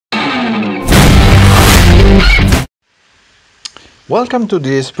Welcome to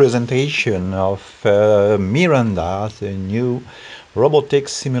this presentation of Miranda, the new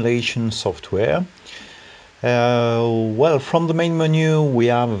robotics simulation software. From the main menu we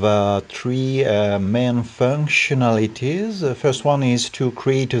have three main functionalities. The first one is to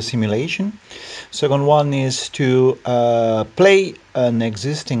create a simulation. Second one is to play an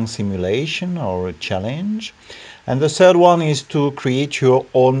existing simulation or a challenge. And the third one is to create your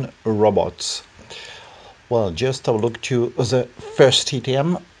own robots. Well, just have a look to the first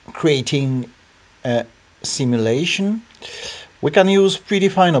item, creating a simulation. We can use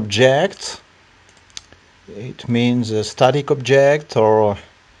predefined objects. It means a static object or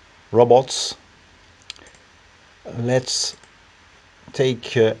robots. Let's take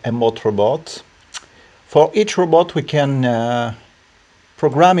mBot robot. For each robot we can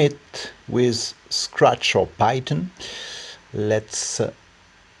program it with Scratch or Python. Let's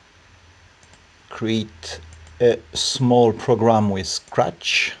create a small program with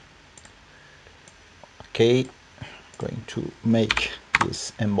Scratch. Okay, going to make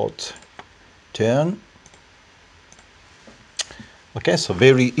this mBot turn. Okay, so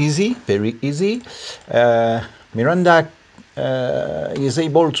very easy, very easy. Miranda is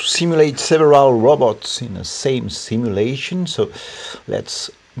able to simulate several robots in the same simulation. So let's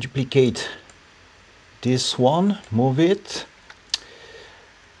duplicate this one, move it.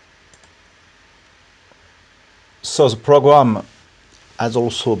 So the program has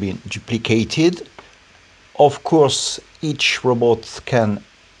also been duplicated. Of course, each robot can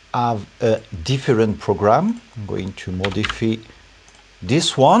have a different program. I'm going to modify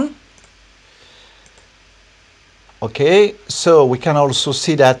this one. Okay, so we can also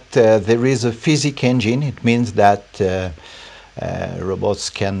see that there is a physics engine. It means that robots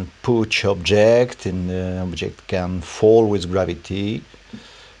can push object and the object can fall with gravity.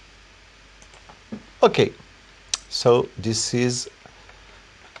 Okay. So this is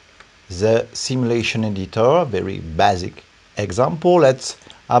the simulation editor, very basic example. Let's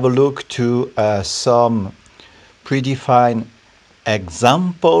have a look to some predefined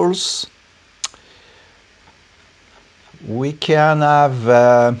examples. We can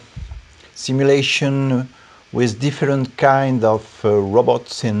have simulation with different kind of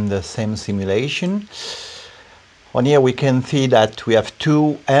robots in the same simulation. On here we can see that we have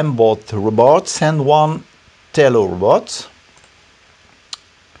two mBot robots and one Tello robot.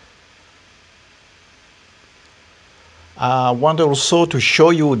 I want also to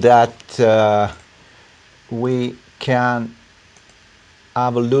show you that we can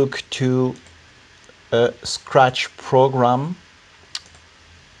have a look to a Scratch program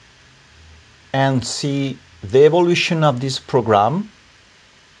and see the evolution of this program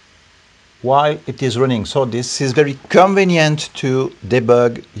while it is running. So this is very convenient to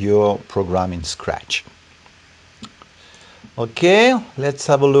debug your program in Scratch. Okay, let's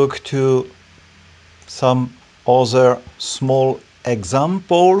have a look to some other small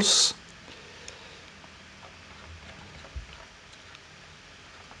examples.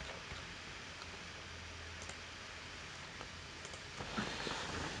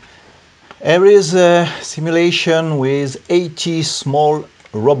 Here is a simulation with 80 small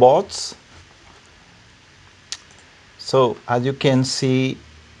robots. So as you can see,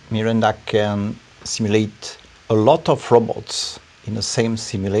 Miranda can simulate a lot of robots in the same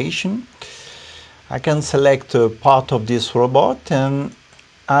simulation. I can select a part of this robot and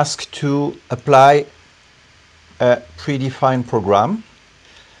ask to apply a predefined program.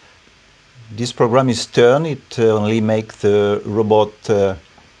 This program is turn. It only makes the robot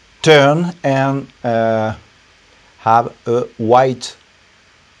turn and have a white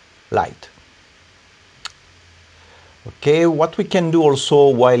light. Okay, what we can do also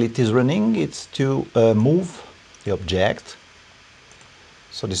while it is running is to move the object.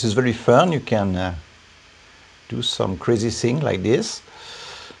 So this is very fun. You can do some crazy thing like this.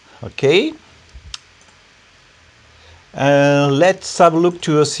 Okay. Let's have a look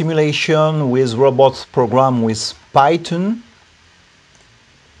to a simulation with robots program with Python.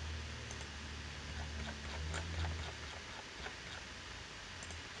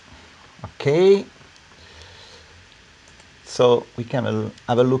 Okay. So we can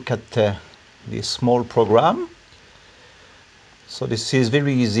have a look at this small program. So this is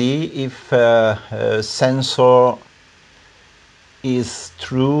very easy. If a sensor is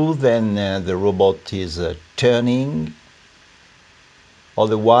true, then the robot is turning.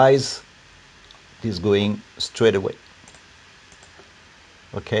 Otherwise, it is going straight away.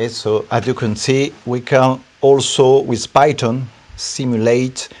 Okay, so as you can see, we can also, with Python,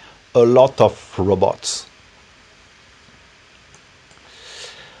 simulate a lot of robots.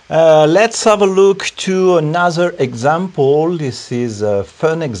 Let's have a look to another example. This is a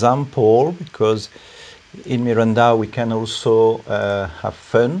fun example because in Miranda we can also have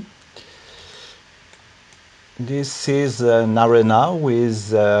fun. This is an arena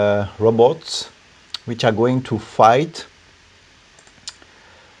with robots which are going to fight.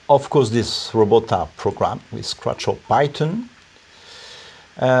 Of course, these robots are programmed with Scratch or Python.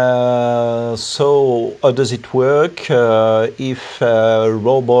 So how does it work? If a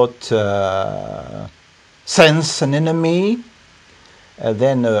robot senses an enemy,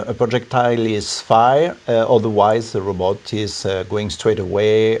 then a projectile is fired. Otherwise, the robot is going straight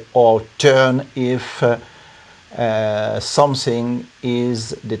away or turn if something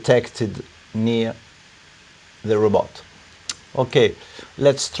is detected near the robot. Okay,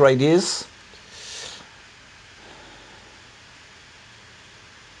 let's try this.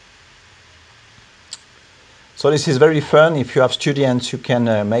 So this is very fun. If you have students, you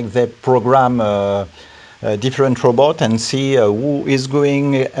can make them program a different robot and see who is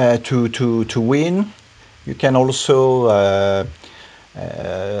going to win. You can also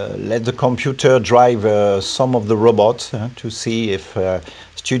let the computer drive some of the robots to see if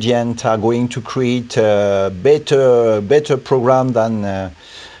students are going to create a better program than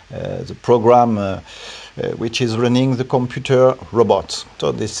the program which is running the computer robots.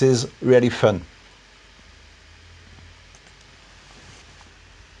 So this is really fun.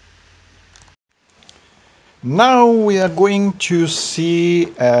 Now we are going to see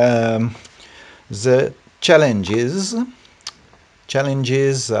the challenges.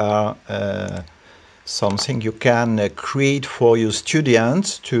 Challenges are something you can create for your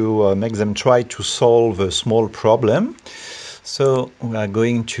students to make them try to solve a small problem. So we are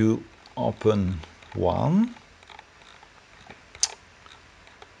going to open one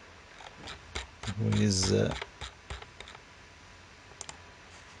with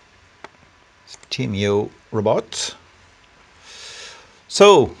Thymio robot.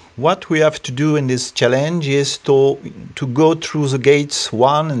 So what we have to do in this challenge is to go through the gates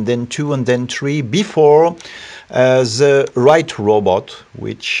 1 and then 2 and then 3 before the right robot,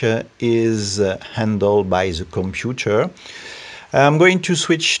 which is handled by the computer. I'm going to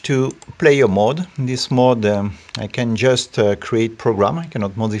switch to player mode. In this mode I can just create program. I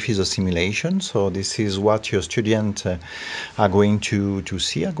cannot modify the simulation. So this is what your students are going to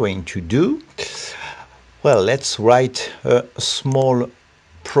see, are going to do. Well, let's write a small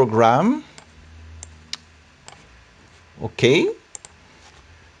program. Okay,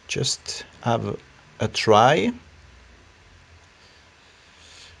 just have a try.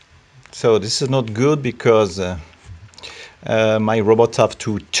 So this is not good because my robots have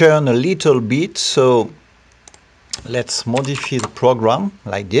to turn a little bit. So let's modify the program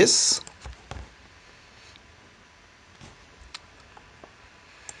like this.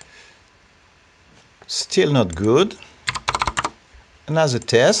 Still not good. Another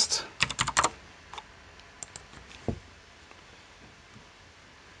test.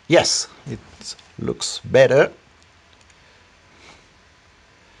 Yes, it looks better.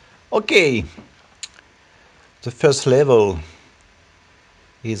 Okay, the first level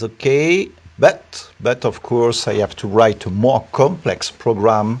is okay, but of course I have to write a more complex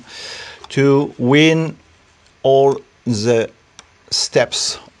program to win all the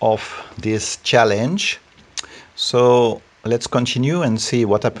steps of this challenge. So let's continue and see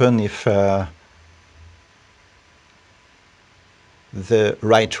what happens if the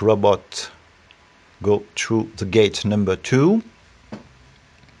right robot go through the gate number 2.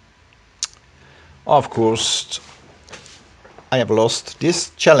 Of course, I have lost this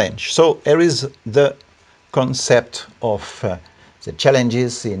challenge. So here is the concept of the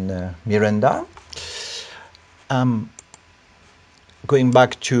challenges in Miranda. Going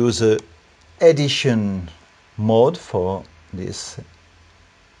back to the Edison mode for this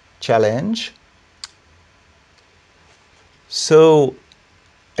challenge. So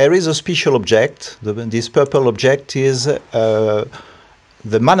there is a special object. This purple object is the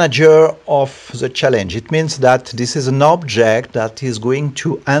manager of the challenge. It means that this is an object that is going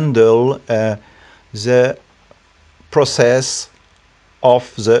to handle the process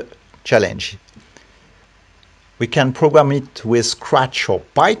of the challenge. We can program it with Scratch or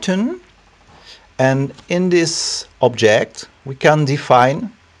Python, and in this object we can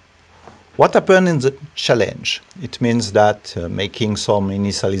define what happened in the challenge. It means that making some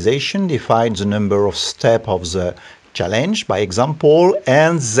initialization defines the number of steps of the challenge by example,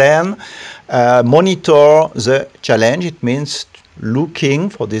 and then monitor the challenge. It means looking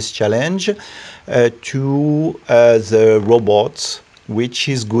for this challenge to the robot which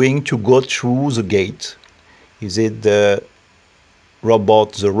is going to go through the gate. Is it the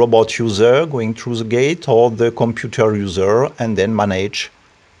robot, the robot user going through the gate, or the computer user, and then manage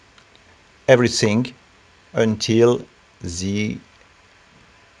everything until the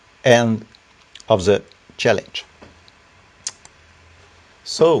end of the challenge.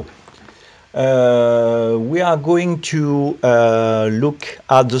 So we are going to look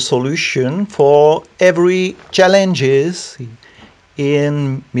at the solution for every challenges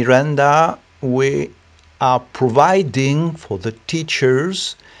in Miranda. We are providing for the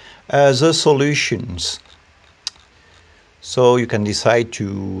teachers the solutions. So you can decide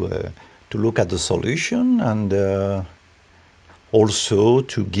to look at the solution and also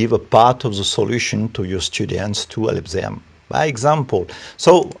to give a part of the solution to your students to help them by example.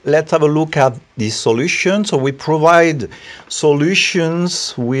 So let's have a look at this solution. So we provide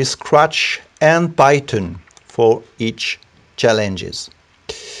solutions with Scratch and Python for each challenges.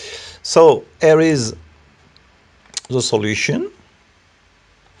 So here is the solution.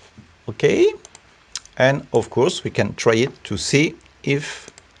 Okay, and of course we can try it to see if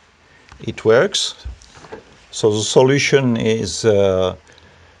it works. So the solution is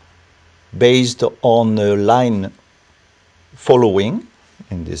based on a line following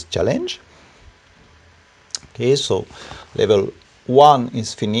in this challenge. Okay, so level 1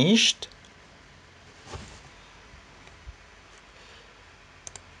 is finished.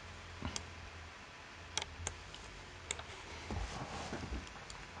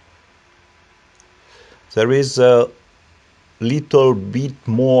 There is a little bit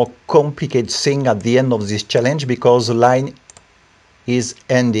more complicated thing at the end of this challenge because the line is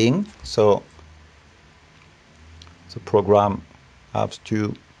ending, so the program has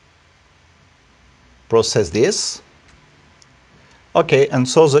to process this. Okay, and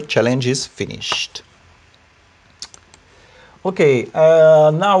so the challenge is finished. Okay,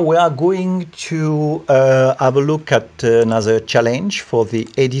 now we are going to have a look at another challenge for the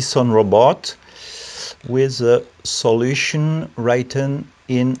Edison robot with a solution written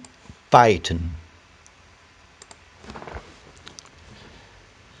in Python.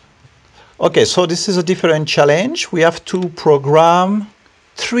 Okay, so this is a different challenge. We have to program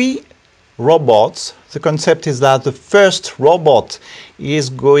 3 robots. The concept is that the first robot is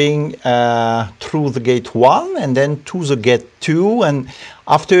going through the gate 1 and then to the gate 2, and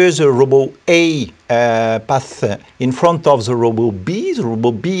after the robot A pass in front of the robot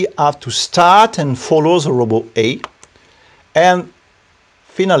B have to start and follow the robot A, and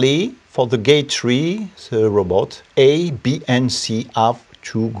finally for the gate 3 the robot A, B and C have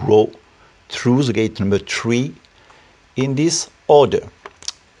to go through the gate number 3 in this order.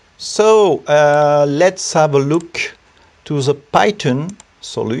 So let's have a look to the Python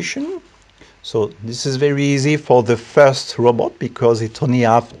solution. So this is very easy for the first robot because it only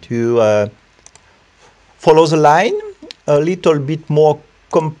have to follow the line. A little bit more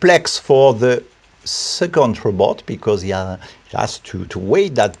complex for the second robot because he has to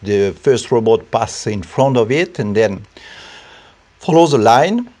wait that the first robot pass in front of it and then follow the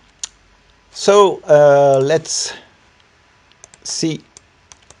line. So let's see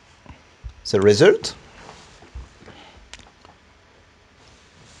the result.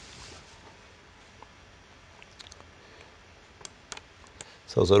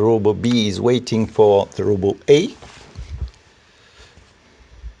 So the robot B is waiting for the robot A.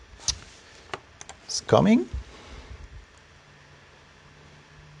 It's coming.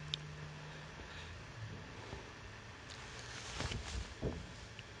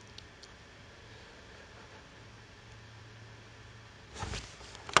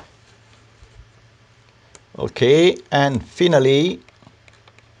 Okay, and finally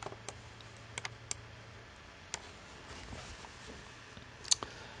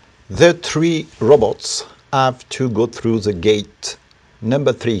the 3 robots have to go through the gate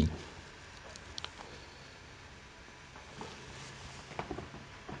number 3.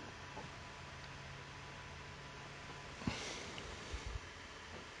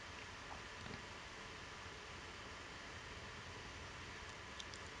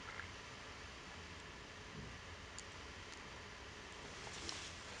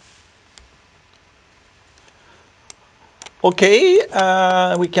 Okay,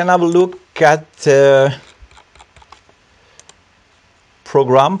 we can have a look at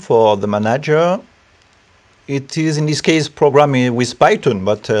program for the manager. It is in this case programming with Python,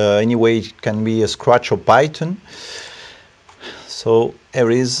 but anyway it can be a Scratch or Python. So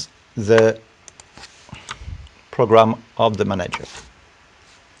here is the program of the manager.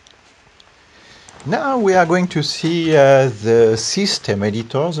 Now we are going to see the system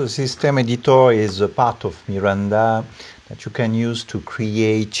editor. The system editor is a part of Miranda that you can use to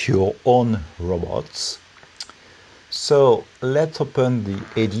create your own robots. So let's open the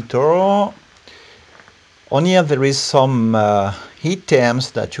editor. On here there is some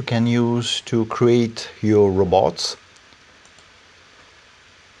items that you can use to create your robots,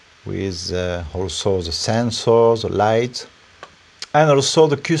 with also the sensors, the lights, and also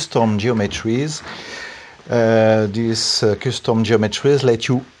the custom geometries. These custom geometries let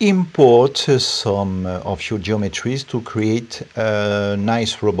you import some of your geometries to create a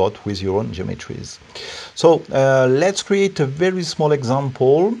nice robot with your own geometries. So let's create a very small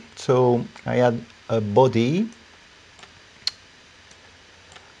example. So I had a body,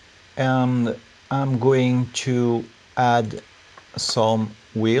 and I'm going to add some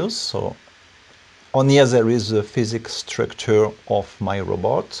wheels. So on here there is the physics structure of my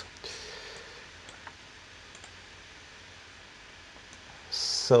robot.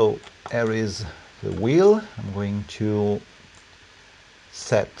 So here is the wheel. I'm going to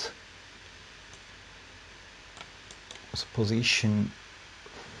set the position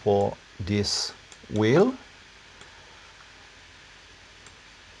for this wheel.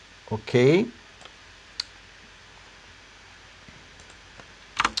 Okay.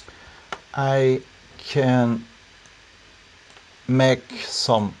 I can make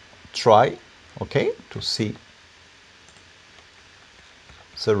some try, okay, to see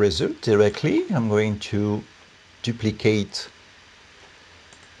the result directly. I'm going to duplicate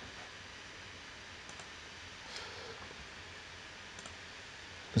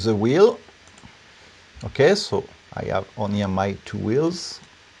the wheel. Okay, so I have on here my two wheels.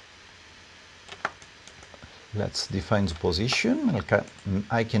 Let's define the position.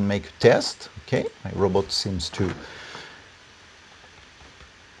 I can make a test. Okay, my robot seems to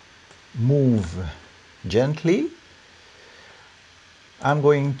move gently. I'm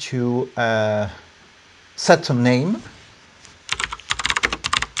going to set a name.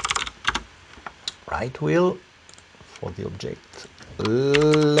 Right wheel for the object,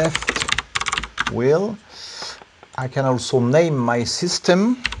 left wheel. I can also name my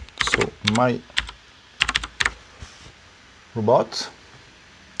system, so my robot.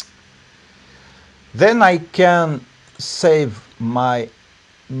 Then I can save my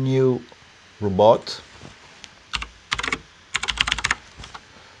new robot.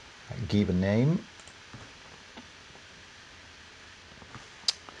 I give a name.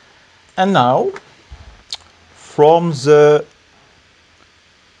 And now, from the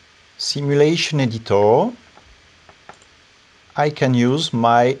simulation editor, I can use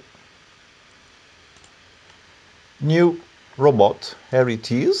my new robot. Here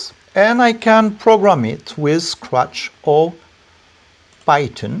it is. And I can program it with Scratch or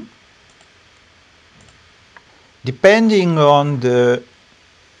Python. Depending on the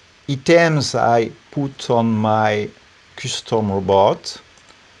items I put on my custom robot,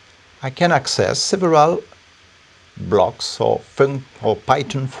 I can access several blocks or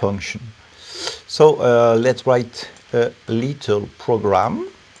Python function. So let's write a little program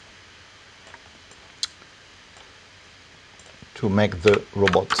to make the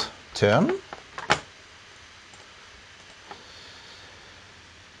robot turn.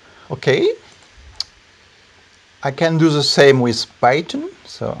 Okay. I can do the same with Python.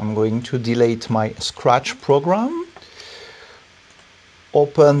 So I'm going to delete my Scratch program,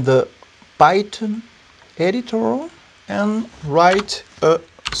 open the Python editor, and write a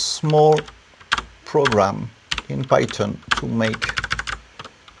small program in Python to make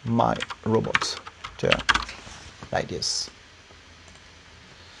my robot turn like this.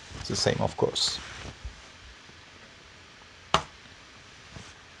 It's the same, of course.